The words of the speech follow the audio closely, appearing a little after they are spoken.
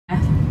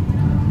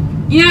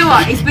You know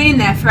what? He's been in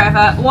there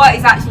forever. What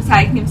is actually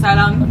taking him so long?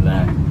 I don't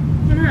know.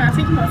 I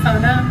think he might have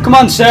found out. Come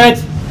on,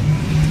 Sid.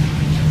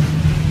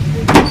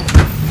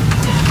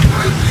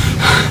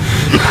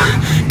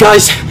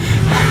 Guys, I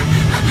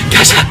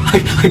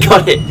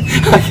got it.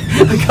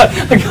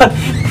 I got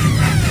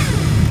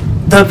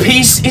it. The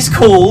piece is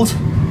called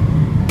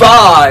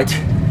Bard.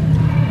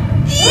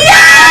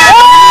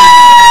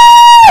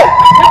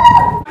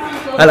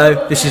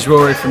 Hello, this is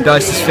Rory from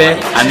Dysonsphere,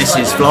 and this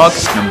is vlog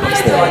number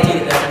 4.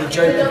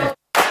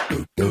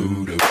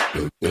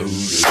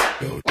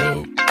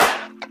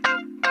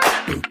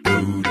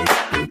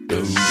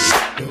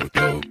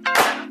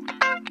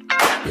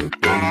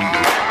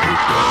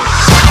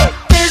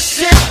 This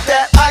is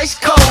that ice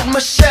cold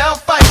Michelle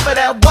fight for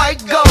that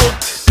white gold.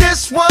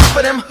 This one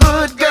for them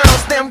hood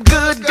girls, them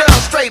good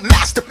girls, straight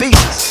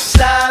masterpieces.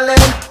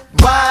 Styling,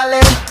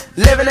 wildin',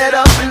 living it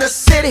up in the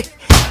city.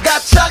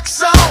 Got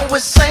Chuck's on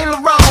with Saint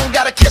Laurent.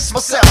 Gotta kiss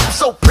myself, I'm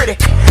so pretty.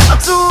 I'm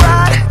too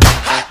hot.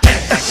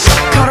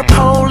 Call the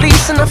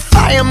police and the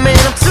fireman.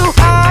 I'm too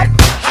hot.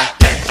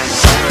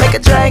 Make a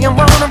dragon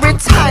wanna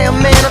retire,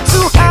 man. I'm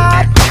too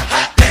hot.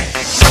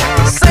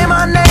 Say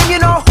my name, you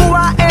know who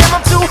I am.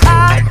 I'm too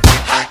hot.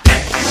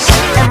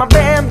 And my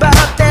band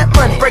bought that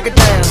money. Break it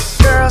down.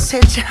 Girls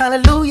hit you,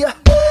 hallelujah.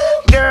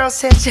 Girls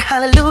hit you,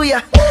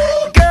 hallelujah.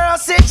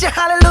 Girls hit you,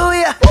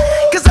 hallelujah.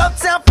 Cause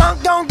Uptown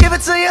Funk don't give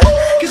it to you.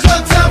 Cause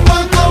Uptown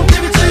Funk don't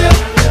give it to you.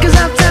 Cause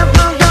Uptown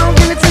Funk don't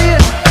give it to you.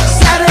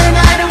 Saturday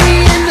night and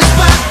we in the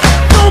spot.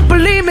 Don't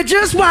believe me,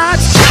 just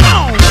watch. Come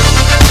on.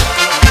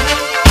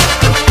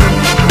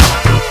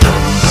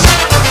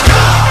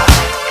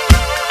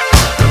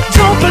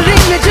 Don't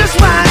believe me, just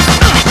watch.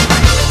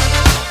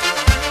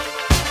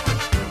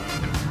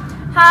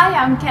 Hi,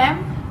 I'm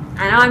Kim.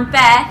 And I'm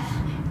Beth.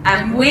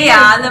 And we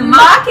are the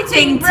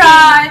marketing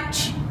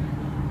branch.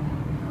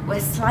 We're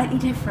slightly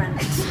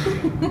different.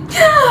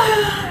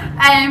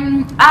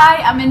 I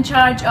am in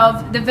charge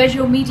of the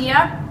visual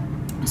media.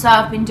 So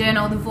I've been doing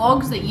all the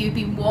vlogs that you've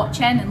been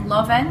watching and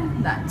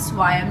loving. That's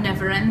why I'm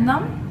never in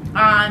them.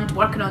 And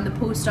working on the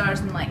posters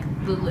and like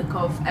the look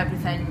of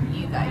everything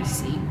you guys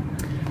see.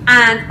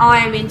 And I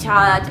am in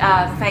charge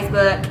of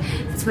Facebook,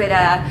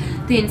 Twitter,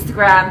 the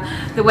Instagram,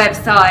 the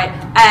website.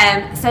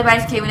 So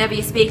basically, whenever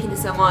you're speaking to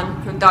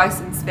someone from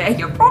Dysonsphere,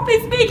 you're probably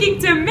speaking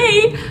to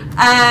me.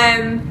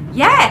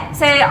 Yeah,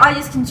 so I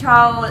just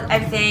control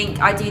everything.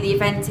 I do the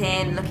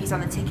eventing, look who's on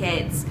the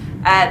tickets,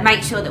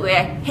 make sure that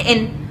we're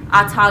hitting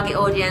our target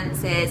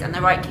audiences and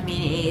the right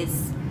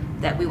communities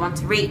that we want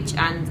to reach,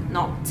 and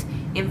not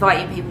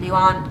inviting people who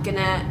aren't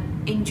gonna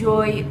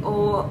enjoy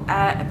or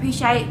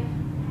appreciate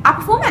our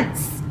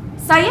performance.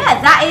 So yeah,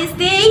 that is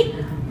the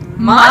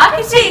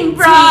marketing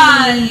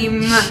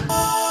team.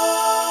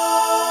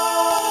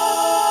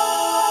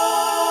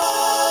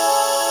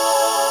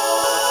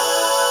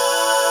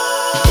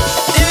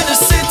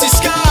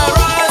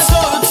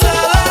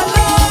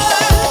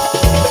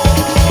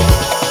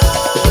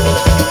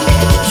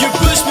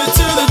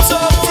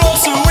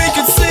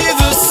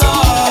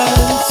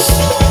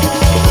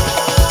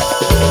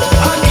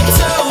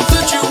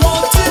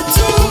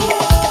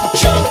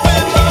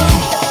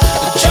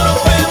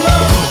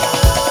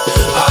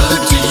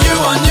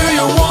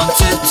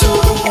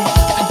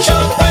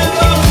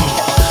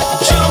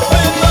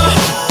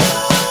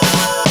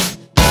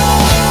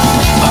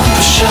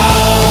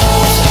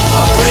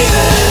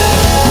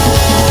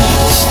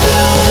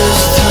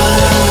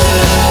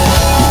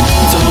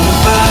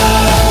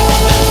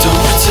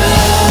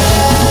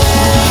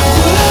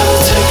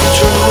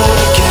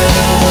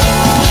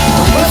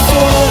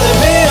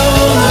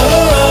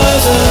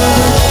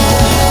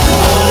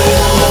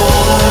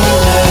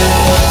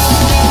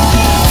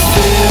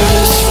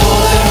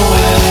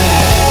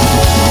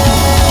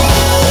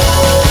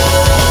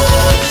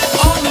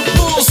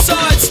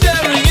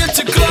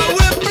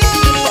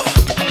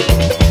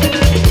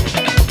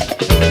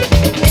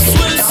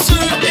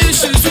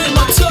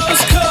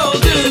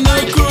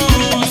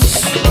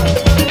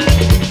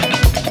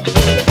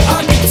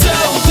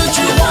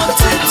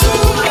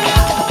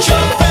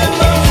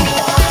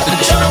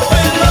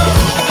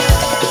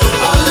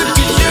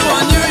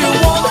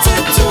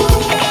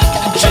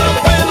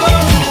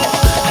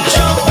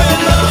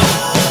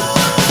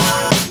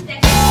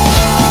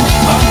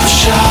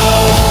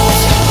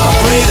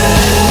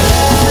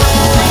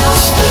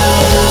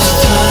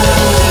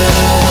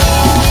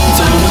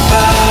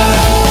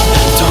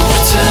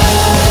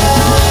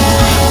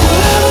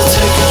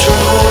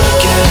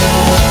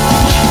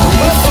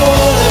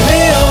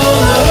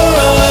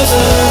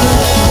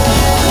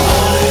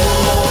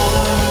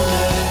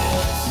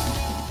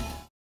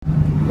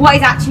 What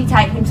is actually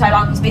taking him so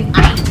long? It's been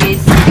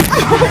ages.